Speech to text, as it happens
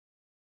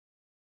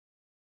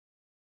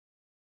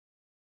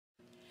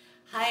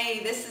Hi,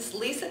 this is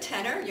Lisa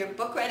Tenner, your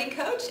book writing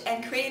coach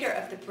and creator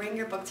of the Bring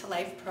Your Book to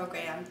Life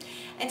program.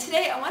 And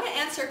today I want to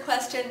answer a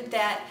question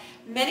that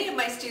many of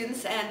my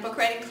students and book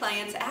writing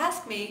clients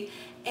ask me,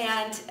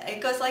 and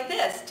it goes like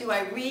this: do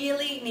I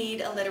really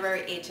need a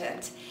literary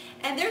agent?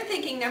 And they're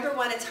thinking, number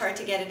one, it's hard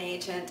to get an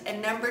agent,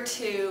 and number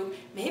two,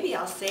 maybe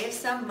I'll save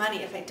some money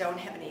if I don't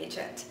have an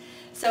agent.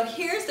 So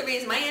here's the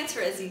reason. My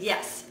answer is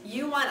yes,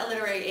 you want a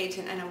literary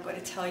agent, and I'm going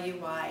to tell you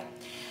why.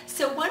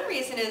 So one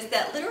reason is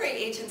that literary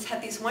agents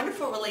have these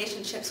wonderful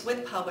relationships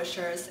with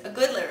publishers. A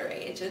good literary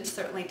agent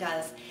certainly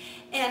does.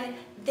 And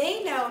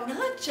they know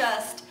not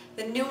just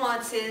the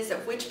nuances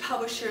of which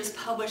publishers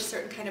publish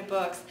certain kind of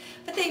books,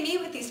 but they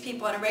meet with these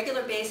people on a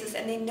regular basis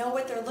and they know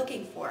what they're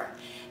looking for.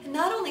 And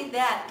not only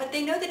that, but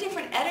they know the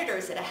different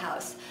editors at a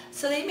house.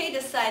 So they may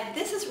decide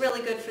this is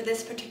really good for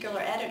this particular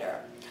editor.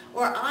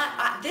 Or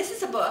this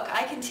is a book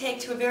I can take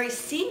to a very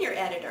senior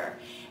editor,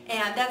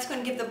 and that's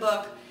going to give the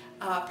book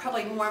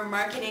probably more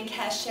marketing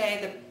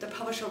cachet. The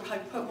publisher will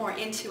probably put more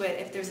into it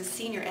if there's a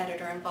senior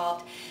editor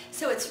involved.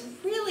 So it's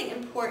really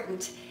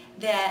important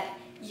that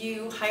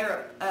you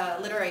hire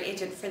a literary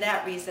agent for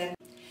that reason.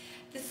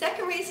 The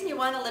second reason you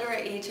want a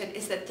literary agent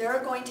is that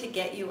they're going to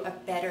get you a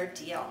better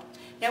deal.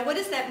 Now, what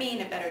does that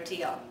mean, a better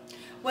deal?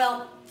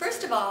 Well,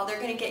 first of all, they're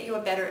going to get you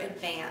a better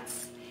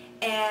advance.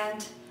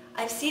 And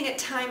I've seen it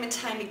time and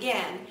time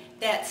again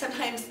that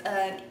sometimes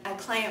a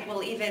client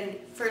will even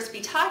first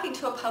be talking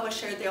to a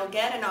publisher, they'll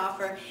get an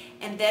offer,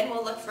 and then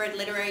we'll look for a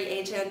literary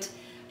agent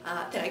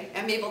that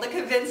I'm able to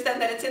convince them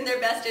that it's in their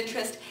best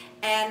interest,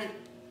 and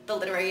the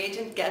literary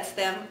agent gets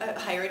them a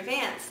higher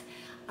advance.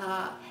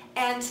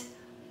 And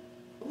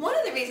one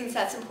of the reasons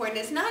that's important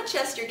is not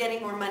just you're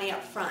getting more money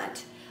up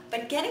front,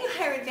 but getting a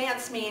higher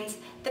advance means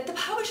that the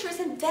publisher is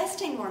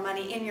investing more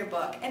money in your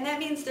book, and that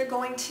means they're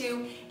going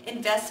to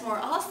invest more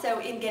also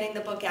in getting the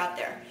book out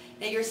there.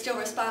 Now, you're still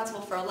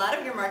responsible for a lot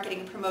of your marketing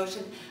and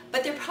promotion,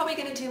 but they're probably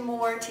going to do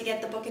more to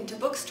get the book into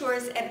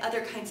bookstores and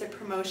other kinds of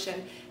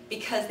promotion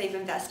because they've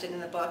invested in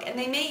the book. And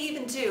they may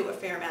even do a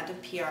fair amount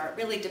of PR. It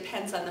really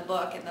depends on the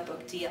book and the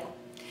book deal.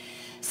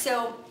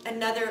 So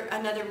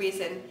another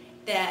reason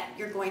that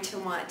you're going to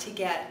want to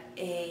get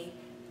a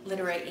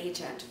literary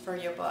agent for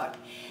your book.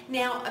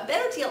 Now, a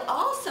better deal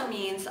also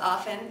means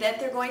often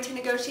that they're going to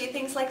negotiate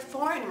things like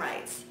foreign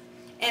rights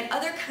and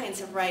other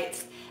kinds of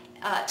rights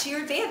to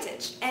your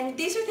advantage. And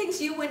these are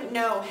things you wouldn't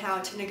know how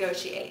to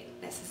negotiate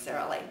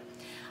necessarily.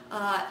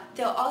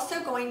 They're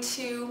also going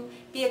to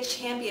be a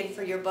champion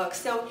for your book.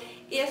 So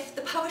if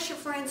the publisher,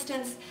 for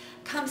instance,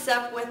 comes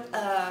up with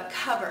a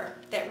cover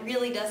that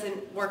really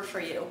doesn't work for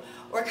you,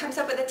 or comes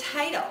up with a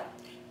title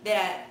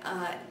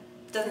that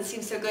doesn't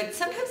seem so good,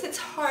 sometimes it's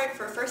hard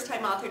for a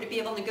first-time author to be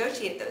able to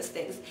negotiate those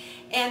things.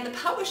 And the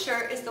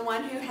publisher is the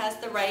one who has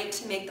the right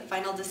to make the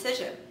final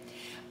decision.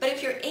 But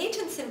if your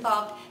agent's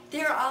involved,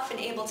 they're often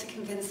able to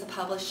convince the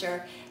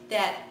publisher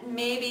that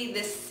maybe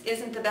this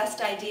isn't the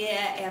best idea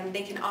and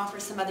they can offer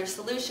some other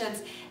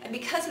solutions. And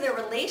because of their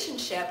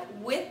relationship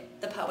with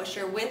the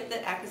publisher, with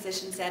the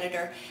acquisitions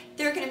editor,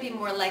 they're going to be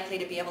more likely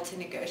to be able to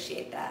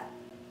negotiate that.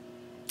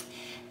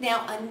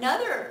 Now,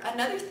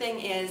 another thing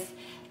is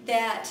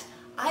that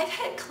I've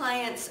had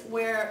clients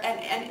where,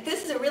 and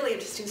this is a really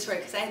interesting story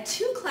because I had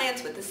two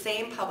clients with the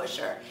same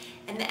publisher,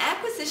 and the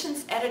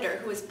acquisitions editor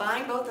who was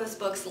buying both those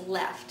books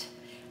left.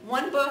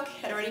 One book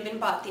had already been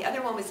bought, the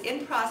other one was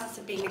in process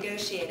of being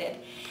negotiated.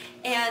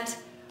 And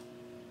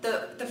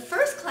the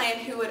first client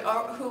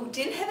who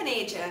didn't have an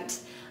agent,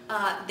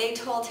 they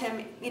told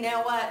him, you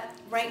know what,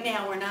 right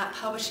now we're not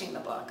publishing the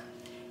book.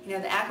 You know,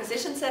 the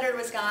acquisitions editor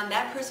was gone,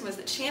 that person was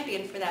the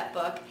champion for that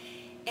book,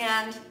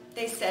 and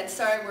they said,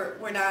 sorry,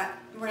 we're not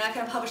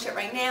going to publish it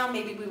right now,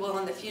 maybe we will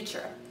in the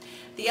future.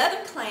 The other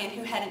client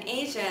who had an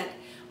agent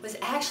was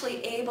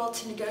actually able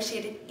to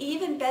negotiate an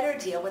even better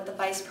deal with the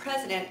vice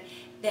president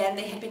than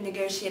they had been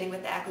negotiating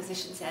with the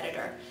acquisitions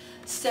editor.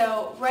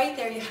 So right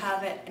there you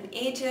have it. An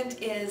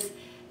agent is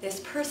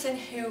this person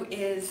who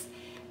is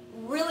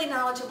really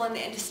knowledgeable in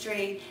the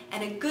industry,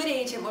 and a good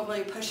agent will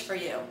really push for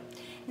you.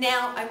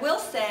 Now, I will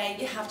say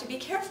you have to be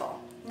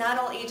careful. Not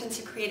all agents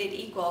are created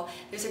equal.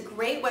 There's a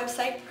great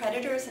website,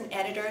 Predators and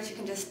Editors. You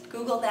can just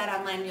Google that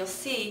online. You'll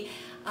see,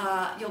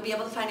 you'll be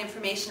able to find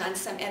information on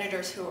some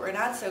editors who are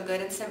not so good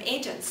and some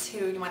agents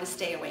who you want to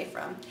stay away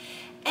from.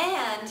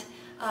 And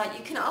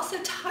you can also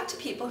talk to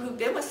people who've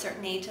been with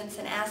certain agents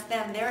and ask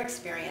them their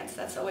experience.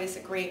 That's always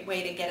a great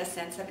way to get a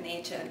sense of an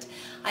agent.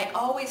 I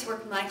always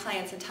work with my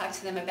clients and talk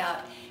to them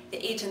about the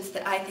agents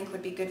that I think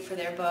would be good for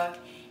their book,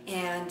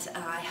 and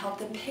I help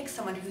them pick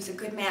someone who's a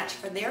good match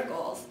for their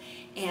goals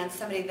and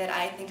somebody that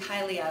I think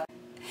highly of.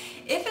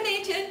 If an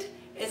agent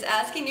is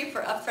asking you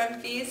for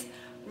upfront fees,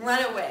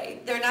 run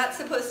away. They're not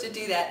supposed to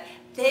do that.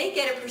 They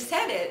get a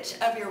percentage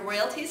of your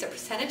royalties, a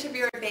percentage of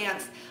your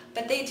advance,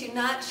 but they do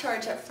not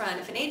charge up front.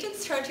 If an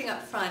agent's charging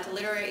up front, a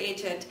literary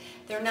agent,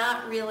 they're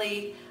not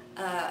really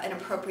an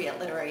appropriate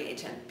literary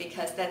agent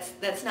because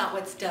that's not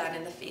what's done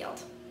in the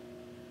field.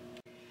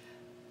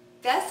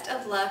 Best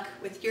of luck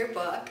with your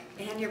book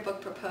and your book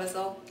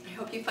proposal. I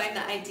hope you find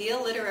the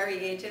ideal literary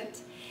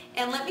agent.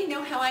 And let me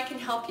know how I can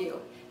help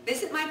you.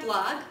 Visit my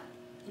blog,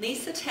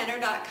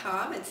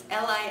 lisatenner.com. It's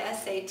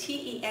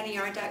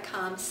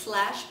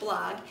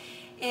lisatener.com/blog.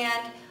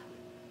 And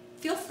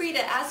feel free to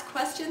ask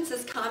questions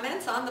as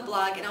comments on the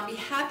blog, and I'll be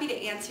happy to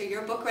answer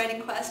your book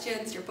writing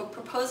questions, your book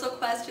proposal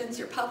questions,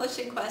 your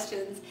publishing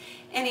questions,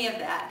 any of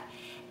that.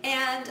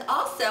 And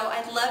also,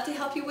 I'd love to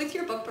help you with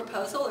your book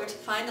proposal or to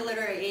find a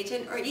literary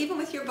agent or even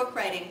with your book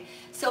writing.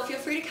 So feel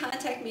free to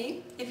contact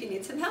me if you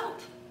need some help.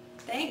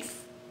 Thanks.